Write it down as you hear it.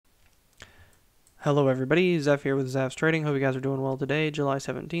Hello everybody, Zeff here with ZeffsTrading. Hope you guys are doing well today, July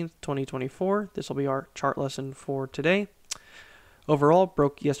 17th, 2024. This will be our chart lesson for today. Overall,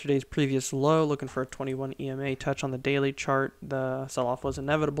 broke yesterday's previous low, looking for a 21 EMA touch on the daily chart. The sell-off was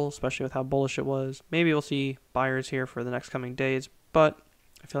inevitable, especially with how bullish it was. Maybe we'll see buyers here for the next coming days, but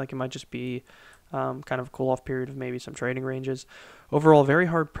I feel like it might just be kind of a cool-off period of maybe some trading ranges. Overall, very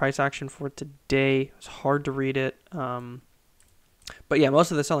hard price action for today. It's hard to read it. But yeah,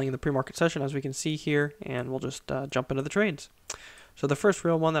 most of the selling in the pre-market session, as we can see here, and we'll just jump into the trades. So the first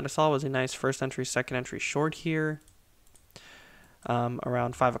real one that I saw was a nice first entry, second entry short here,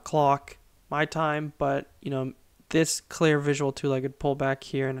 around 5 o'clock my time. But this clear visual two-legged pullback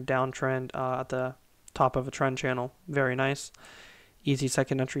here and a downtrend at the top of a trend channel, very nice. Easy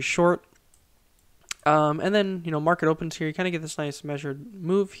second entry short. And then market opens here. You kind of get this nice measured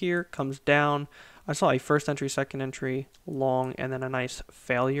move here, comes down. I saw a first entry, second entry long, and then a nice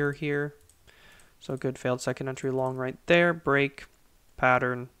failure here. So good failed second entry long right there. Break,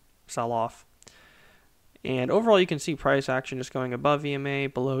 pattern, sell off. And overall, you can see price action just going above EMA,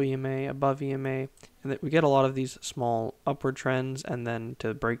 below EMA, above EMA. And that we get a lot of these small upward trends, and then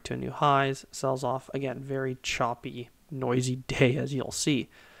to break to new highs, sells off. Again, very choppy, noisy day, as you'll see.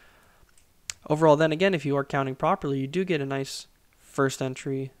 Overall, then again, if you are counting properly, you do get a nice first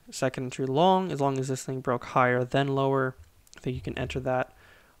entry, second entry long, as long as this thing broke higher than lower. I think you can enter that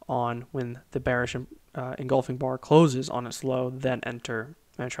on when the bearish engulfing bar closes on its low, then enter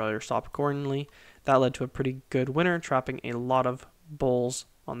and trail your stop accordingly. That led to a pretty good winner, trapping a lot of bulls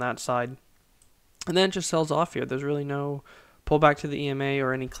on that side. And then it just sells off here. There's really no pullback to the EMA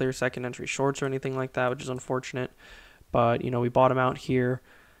or any clear second entry shorts or anything like that, which is unfortunate. But, we bottom out here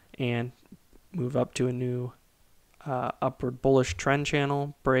and move up to a new upward bullish trend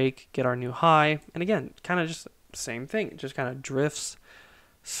channel, break, get our new high, and again, kind of just the same thing. It just kind of drifts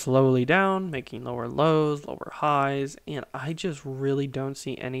slowly down, making lower lows, lower highs, and I just really don't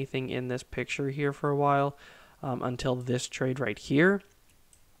see anything in this picture here for a while until this trade right here,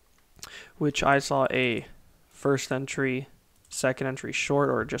 which I saw a first entry, second entry short,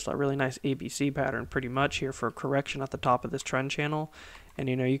 or just a really nice ABC pattern pretty much here for a correction at the top of this trend channel. And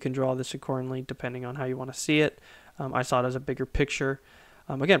you can draw this accordingly depending on how you want to see it. I saw it as a bigger picture.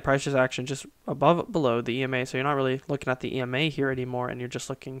 Again, price action just above, below the EMA, so you're not really looking at the EMA here anymore, and you're just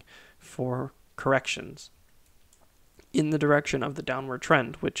looking for corrections in the direction of the downward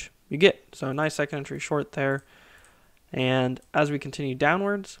trend, which you get. So a nice second entry short there. And as we continue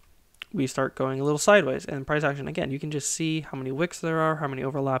downwards, we start going a little sideways. And price action, again, you can just see how many wicks there are, how many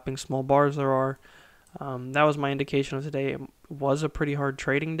overlapping small bars there are. That was my indication of today. It was a pretty hard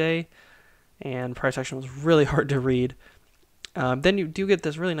trading day, and price action was really hard to read. Then you do get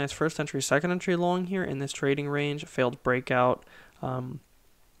this really nice first entry, second entry long here in this trading range, failed breakout,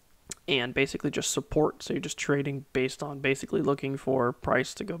 and basically just support. So you're just trading based on basically looking for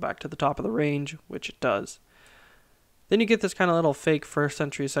price to go back to the top of the range, which it does. Then you get this kind of little fake first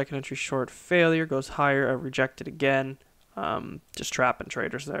entry, second entry short failure, goes higher, rejected again. Just trapping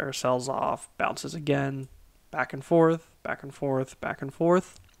traders there, sells off, bounces again, back and forth, back and forth, back and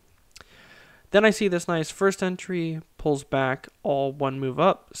forth. Then I see this nice first entry, pulls back, all one move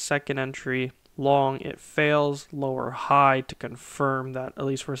up, second entry, long, it fails, lower high to confirm that at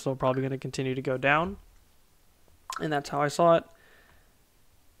least we're still probably going to continue to go down. And that's how I saw it.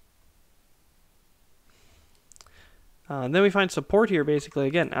 And then we find support here basically,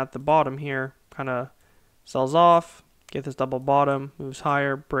 again, at the bottom here, kind of sells off, get this double bottom, moves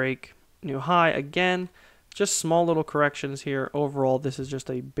higher, break, new high again. Just small little corrections here. Overall, this is just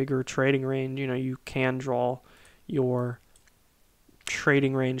a bigger trading range. You can draw your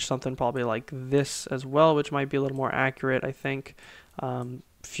trading range something probably like this as well, which might be a little more accurate, I think.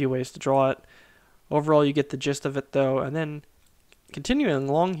 Few ways to draw it. Overall, you get the gist of it though. And then continuing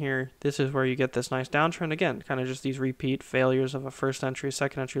along here, this is where you get this nice downtrend again. Kind of just these repeat failures of a first entry,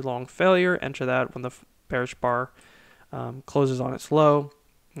 second entry long failure. Enter that when the bearish bar closes on its low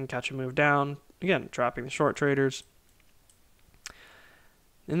and catch a move down. Again, trapping the short traders.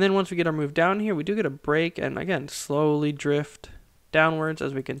 And then once we get our move down here, we do get a break and again, slowly drift downwards.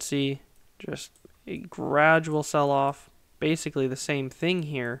 As we can see, just a gradual sell-off. Basically the same thing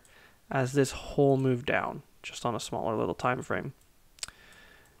here as this whole move down, just on a smaller little time frame.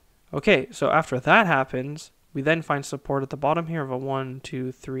 Okay, so after that happens, we then find support at the bottom here of a 1,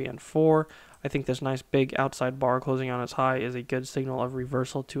 2, 3, and 4. I think this nice big outside bar closing on its high is a good signal of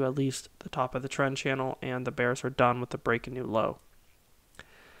reversal to at least the top of the trend channel, and the bears are done with the break and new low.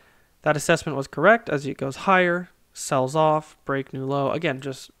 That assessment was correct as it goes higher, sells off, break new low. Again,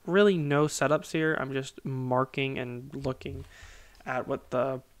 just really no setups here. I'm just marking and looking at what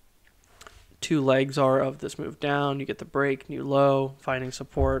the two legs are of this move down. You get the break, new low, finding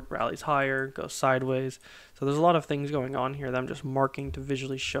support, rallies higher, goes sideways. So there's a lot of things going on here that I'm just marking to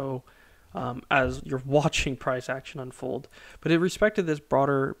visually show as you're watching price action unfold. But it respected this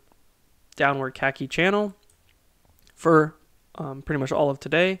broader downward khaki channel for pretty much all of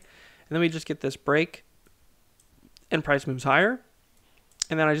today. And then we just get this break and price moves higher.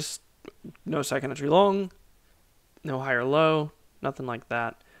 And then I just, no second entry long, no higher low, nothing like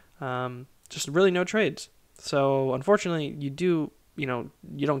that. Just really no trades. So unfortunately, you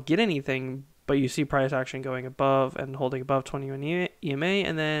don't get anything, but you see price action going above and holding above 20 EMA,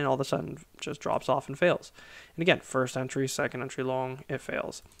 and then all of a sudden just drops off and fails. And again, first entry, second entry long, it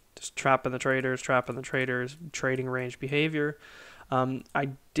fails. Just trapping the traders, trading range behavior. I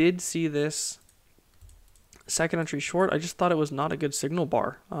did see this second entry short. I just thought it was not a good signal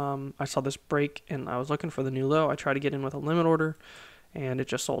bar. I saw this break and I was looking for the new low. I tried to get in with a limit order and it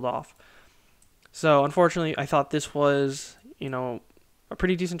just sold off. So unfortunately, I thought this was, a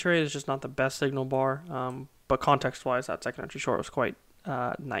pretty decent trade. It's just not the best signal bar. But context-wise, that second entry short was quite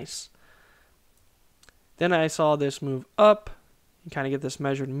nice. Then I saw this move up. You kind of get this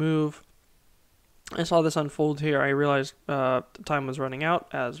measured move. I saw this unfold here. I realized the time was running out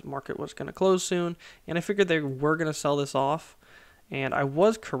as market was going to close soon. And I figured they were going to sell this off. And I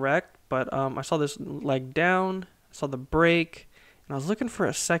was correct, but I saw this leg down. I saw the break. And I was looking for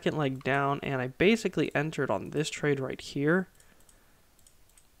a second leg down. And I basically entered on this trade right here.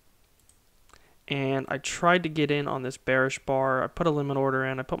 And I tried to get in on this bearish bar. I put a limit order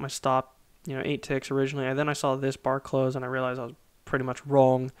in. I put my stop, 8 ticks originally. And then I saw this bar close and I realized I was pretty much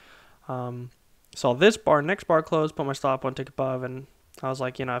wrong. Saw this bar, next bar close, put my stop 1 tick above, and I was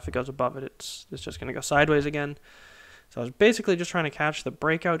like, if it goes above it, it's just going to go sideways again. So I was basically just trying to catch the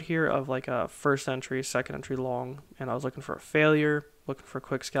breakout here of like a first entry, second entry long, and I was looking for a failure, looking for a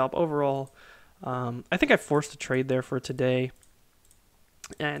quick scalp overall. I think I forced a trade there for today,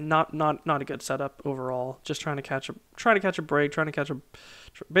 and not a good setup overall. Just trying to catch a break,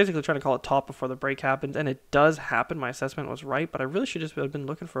 basically trying to call it top before the break happens, and it does happen. My assessment was right, but I really should just have been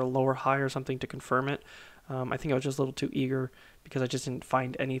looking for a lower high or something to confirm it. I think I was just a little too eager because I just didn't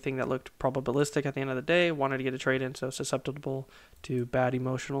find anything that looked probabilistic at the end of the day. Wanted to get a trade in, so susceptible to bad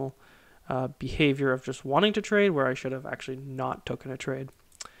emotional behavior of just wanting to trade where I should have actually not taken a trade.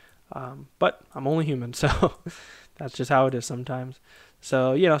 But I'm only human, so that's just how it is sometimes.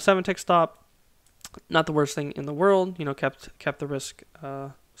 So 7 tick stop, not the worst thing in the world. Kept the risk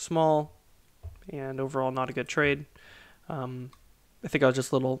small, and overall not a good trade. I think I was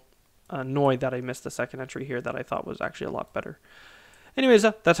just a little annoyed that I missed the second entry here that I thought was actually a lot better. Anyways,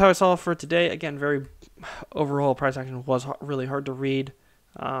 that's how I saw it for today. Again, very overall price action was really hard to read.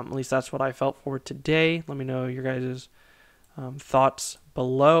 At least that's what I felt for today. Let me know your guys' thoughts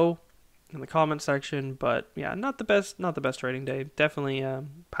below in the comment section. But yeah, not the best trading day. Definitely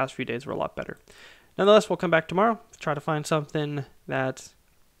past few days were a lot better. Nonetheless, we'll come back tomorrow, try to find something that's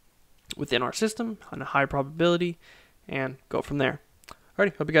within our system on a high probability and go from there.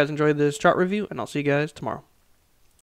 Alrighty, hope you guys enjoyed this chart review, and I'll see you guys tomorrow.